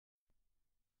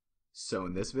So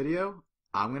in this video,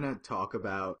 I'm going to talk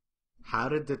about how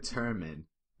to determine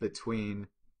between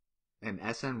an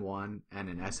Sn1 and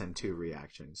an Sn2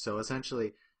 reaction. So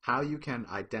essentially, how you can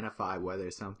identify whether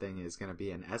something is going to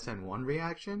be an Sn1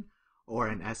 reaction or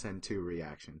an Sn2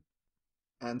 reaction.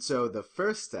 And so the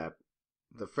first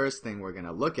thing we're going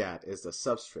to look at is the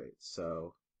substrate.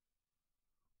 So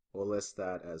we'll list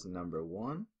that as number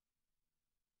 1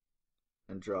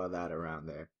 and draw that around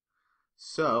there.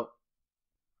 So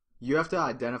you have to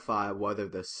identify whether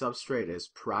the substrate is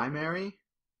primary,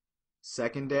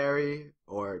 secondary,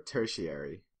 or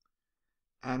tertiary.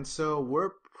 And so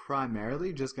we're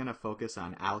primarily just going to focus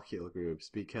on alkyl groups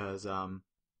because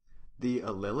the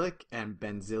allylic and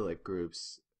benzylic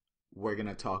groups we're going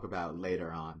to talk about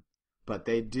later on. But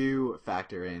they do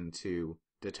factor into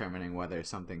determining whether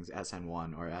something's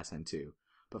Sn1 or Sn2.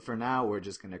 But for now, we're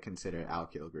just going to consider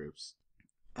alkyl groups.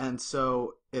 And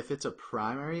so if it's a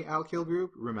primary alkyl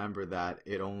group, remember that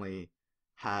it only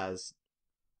has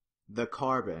the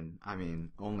carbon,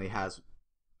 only has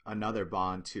another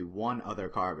bond to one other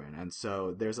carbon. And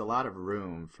so there's a lot of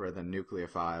room for the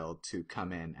nucleophile to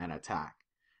come in and attack.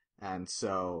 And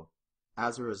so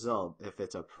as a result, if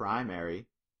it's a primary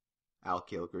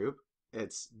alkyl group,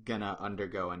 it's gonna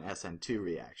undergo an Sn2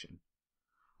 reaction.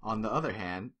 On the other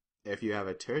hand, if you have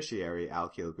a tertiary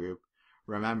alkyl group,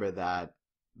 remember that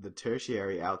the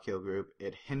tertiary alkyl group,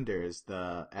 it hinders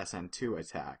the Sn2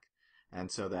 attack,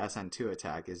 and so the Sn2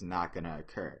 attack is not going to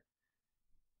occur.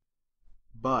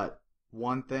 But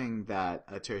one thing that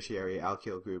a tertiary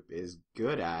alkyl group is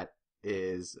good at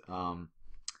is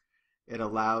it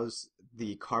allows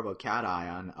the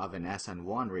carbocation of an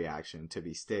Sn1 reaction to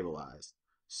be stabilized.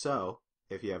 So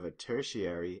if you have a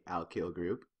tertiary alkyl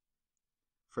group,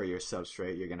 for your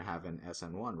substrate, you're going to have an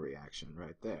Sn1 reaction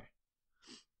right there.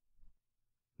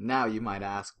 Now you might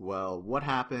ask, well, what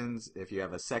happens if you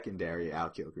have a secondary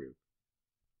alkyl group?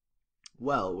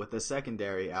 Well, with a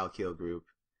secondary alkyl group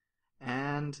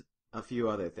and a few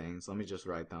other things, let me just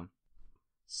write them.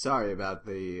 Sorry about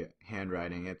the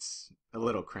handwriting, it's a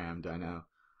little crammed, I know.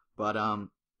 But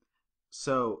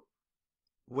so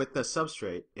with the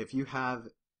substrate, if you have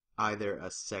either a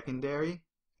secondary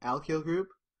alkyl group,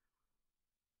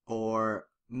 or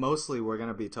mostly we're going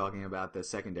to be talking about the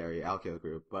secondary alkyl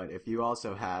group, but if you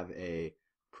also have a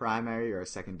primary or a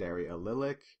secondary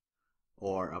allylic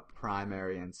or a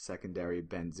primary and secondary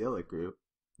benzylic group,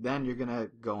 then you're going to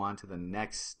go on to the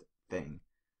next thing,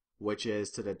 which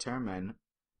is to determine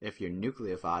if your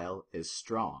nucleophile is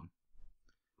strong.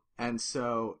 And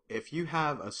so if you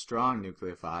have a strong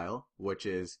nucleophile, which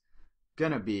is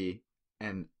going to be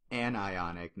an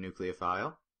anionic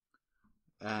nucleophile,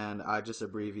 and I just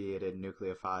abbreviated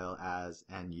nucleophile as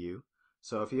Nu.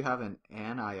 So if you have an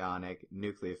anionic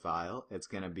nucleophile, it's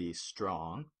going to be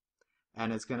strong,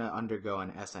 and it's going to undergo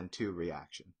an Sn2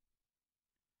 reaction.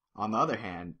 On the other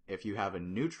hand, if you have a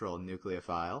neutral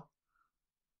nucleophile,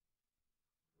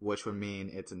 which would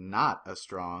mean it's not a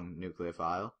strong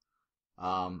nucleophile,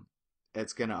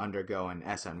 it's going to undergo an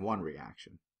Sn1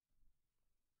 reaction.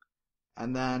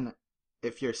 And then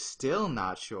if you're still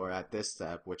not sure at this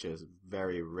step, which is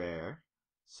very rare,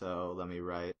 so let me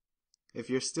write, if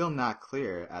you're still not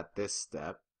clear at this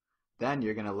step, then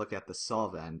you're going to look at the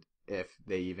solvent if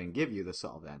they even give you the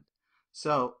solvent.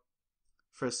 So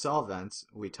for solvents,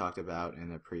 we talked about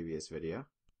in a previous video,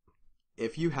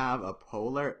 if you have a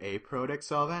polar aprotic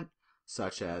solvent,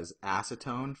 such as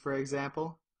acetone, for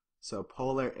example, so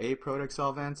polar aprotic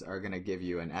solvents are going to give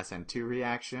you an Sn2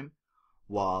 reaction,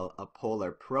 while a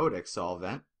polar protic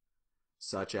solvent,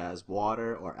 such as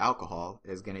water or alcohol,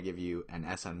 is going to give you an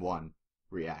Sn1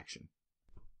 reaction.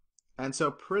 And so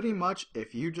pretty much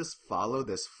if you just follow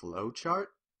this flow chart,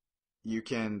 you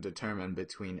can determine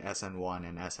between Sn1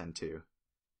 and Sn2.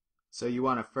 So you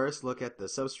want to first look at the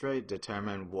substrate,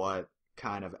 determine what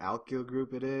kind of alkyl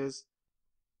group it is,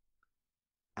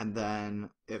 and then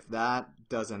if that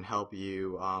doesn't help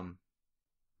you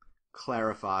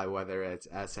clarify whether it's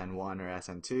Sn1 or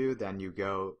Sn2, then you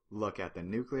go look at the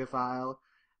nucleophile,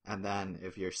 and then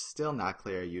if you're still not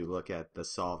clear, you look at the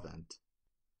solvent,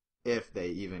 if they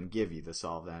even give you the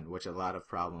solvent, which a lot of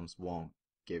problems won't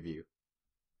give you.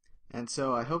 And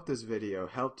so I hope this video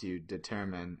helped you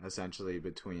determine essentially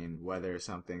between whether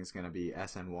something's going to be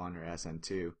Sn1 or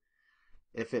Sn2.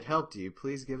 If it helped you,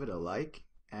 please give it a like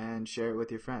and share it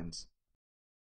with your friends.